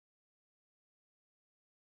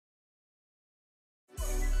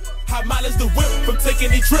High mileage the whip from taking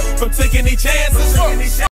any trip, from taking any chances.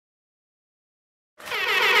 Yeah.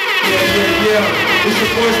 It's your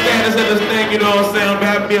boy Status in this thing, you know what I'm saying? I'm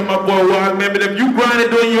happy and my boy Wog, man. But if you grinding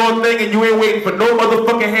doing your own thing and you ain't waiting for no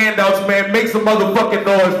motherfucking handouts, man, make some motherfucking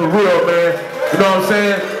noise for real, man. You know what I'm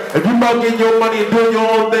saying? If you about getting your money and doing your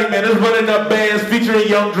own thing, man, it's running up bands featuring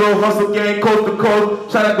Young Dro, Hustle Gang, Coast to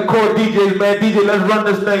Coast. Shout out to Core DJs, man. DJ, let's run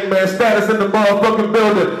this thing, man. Status in the motherfucking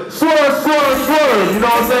building. Swerve, you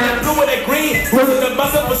know what I'm saying? Do with that green, listen to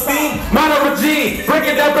my self-esteem. Mine of a G,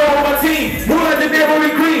 breaking that door with my team. More like the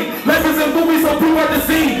neighborhood green. Life is a movie, so prove what the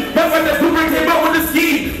scene. That's like the blueprint came out with the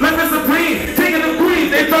ski. Life is supreme, taking the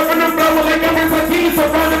queen. They dropping the flower like every team.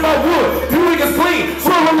 Surrounded by wood, you niggas clean.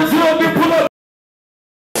 Swerve on the drill, get pull up.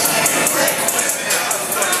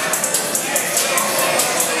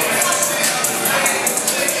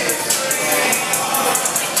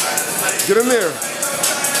 Get in there.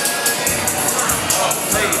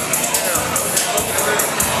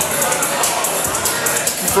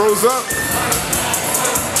 He froze up.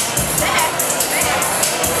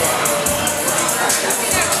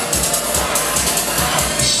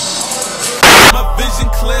 My vision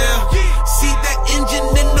clear. See that engine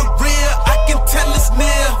in the rear. I can tell it's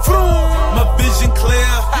near. My vision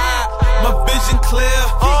clear. My vision clear.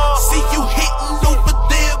 See you hitting over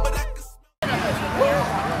there, but I can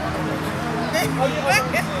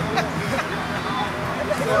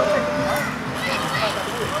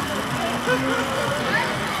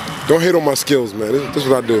Don't hate on my skills, man. This is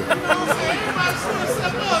what I do.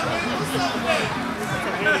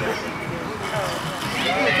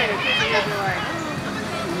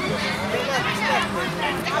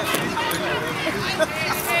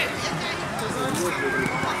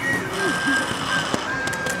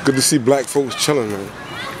 Good to see black folks chilling, man.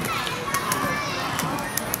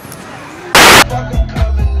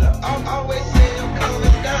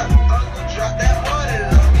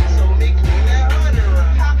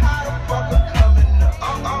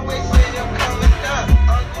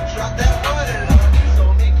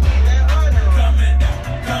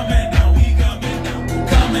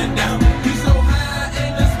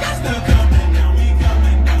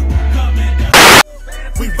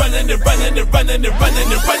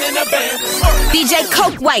 running a band. DJ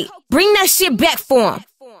Coke White, bring that shit back for him.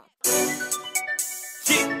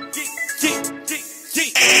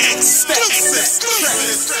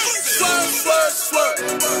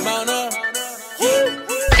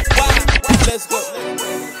 Let's go.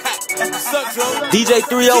 DJ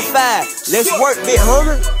 305, let's work, big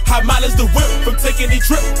homie. High mileage the whip from taking any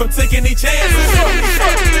trip, from taking any chances.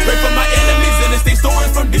 Pray for my enemies and stay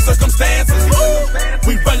stories from these circumstances.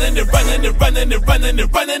 We running and running and running and running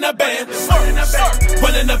and running a band.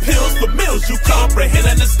 Running up hills for mills, you comprehend,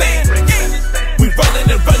 understand. We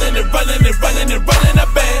running and running and running and running and running a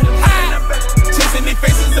band. Chasing these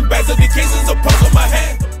faces and bags of the cases of pulse on my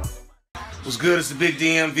hand. What's good? It's the Big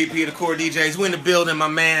DM, VP of the Core DJs. We in the building, my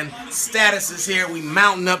man. Status is here. We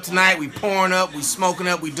mounting up tonight. We pouring up. We smoking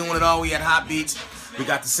up. We doing it all. We had hot beats. We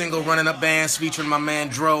got the single running up bands featuring my man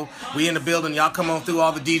Dro. We in the building. Y'all come on through,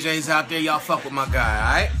 all the DJs out there. Y'all fuck with my guy,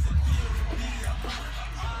 alright?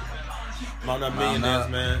 Mount Up Millionaires,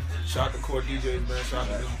 man. Shout out to Core DJs, man. Shout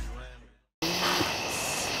out to them.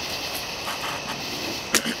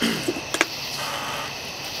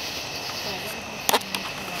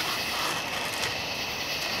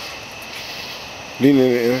 Lean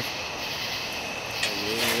in there.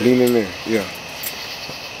 Lean in there, yeah.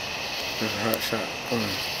 That's a hot shot.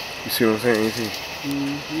 You see what I'm saying? You see?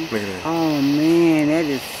 Look at that. Oh man, that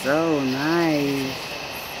is so nice.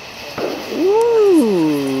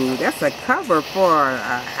 Ooh, that's a cover for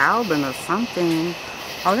an album or something.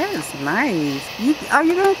 Oh, that is nice. Are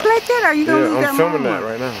you gonna collect that? Or are you gonna leave that? I'm filming that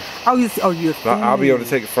right now. Oh, you're filming. I'll be able to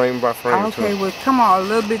take it frame by frame. Okay, well, come on a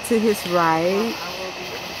little bit to his right.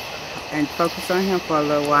 And focus on him for a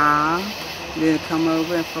little while. Then come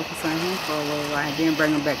over and focus on him for a little while. Then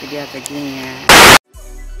bring them back together again.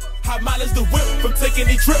 High mileage the whip from taking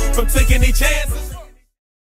any trip, from taking any chances.